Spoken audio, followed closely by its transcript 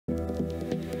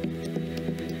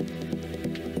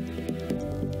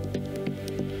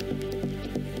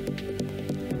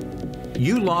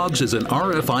U-Logs is an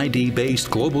RFID-based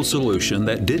global solution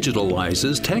that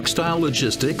digitalizes textile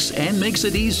logistics and makes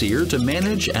it easier to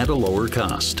manage at a lower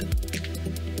cost.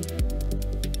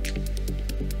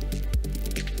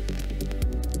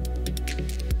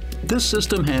 This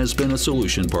system has been a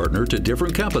solution partner to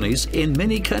different companies in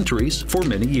many countries for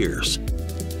many years.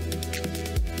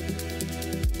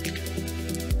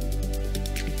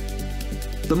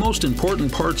 The most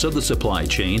important parts of the supply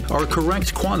chain are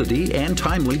correct quantity and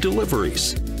timely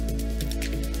deliveries.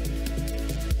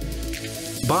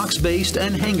 Box-based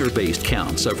and hanger-based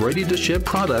counts of ready-to-ship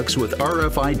products with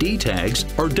RFID tags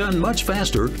are done much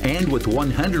faster and with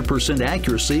 100%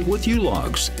 accuracy with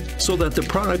U-Logs, so that the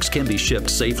products can be shipped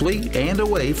safely and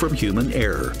away from human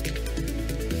error.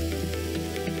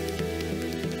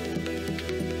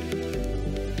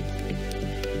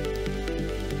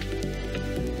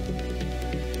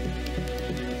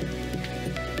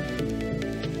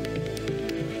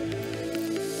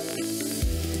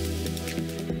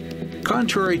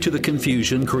 Contrary to the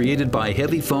confusion created by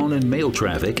heavy phone and mail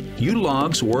traffic,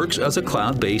 U-Logs works as a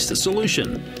cloud-based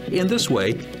solution. In this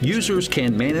way, users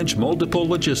can manage multiple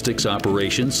logistics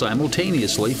operations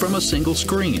simultaneously from a single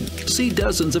screen. See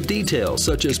dozens of details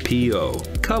such as PO,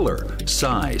 color,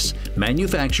 size,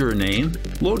 manufacturer name,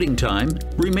 loading time,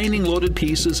 remaining loaded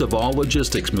pieces of all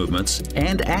logistics movements,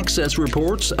 and access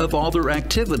reports of all their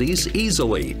activities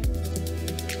easily.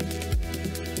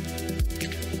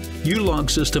 U-Log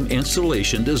system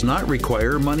installation does not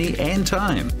require money and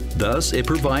time. Thus, it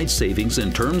provides savings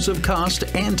in terms of cost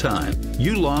and time.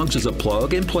 U-Logs is a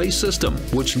plug-and-play system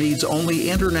which needs only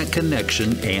internet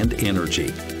connection and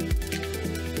energy.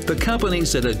 The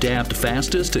companies that adapt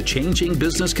fastest to changing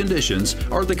business conditions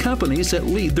are the companies that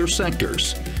lead their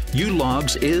sectors.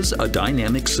 U-Logs is a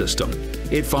dynamic system.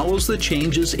 It follows the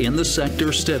changes in the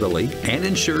sector steadily and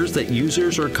ensures that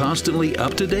users are constantly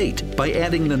up to date by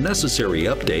adding the necessary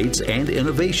updates and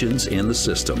innovations in the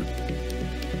system.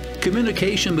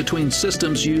 Communication between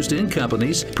systems used in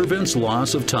companies prevents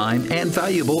loss of time and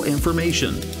valuable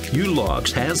information.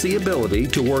 U-Logs has the ability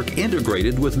to work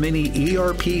integrated with many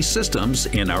ERP systems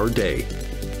in our day.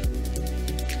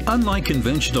 Unlike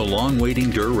conventional long waiting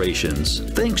durations,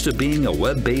 thanks to being a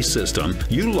web-based system,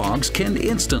 U-Logs can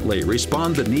instantly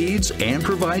respond to needs and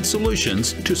provide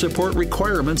solutions to support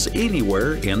requirements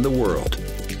anywhere in the world.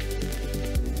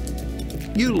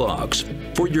 U-Logs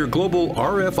for your global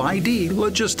RFID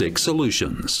logistics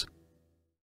solutions.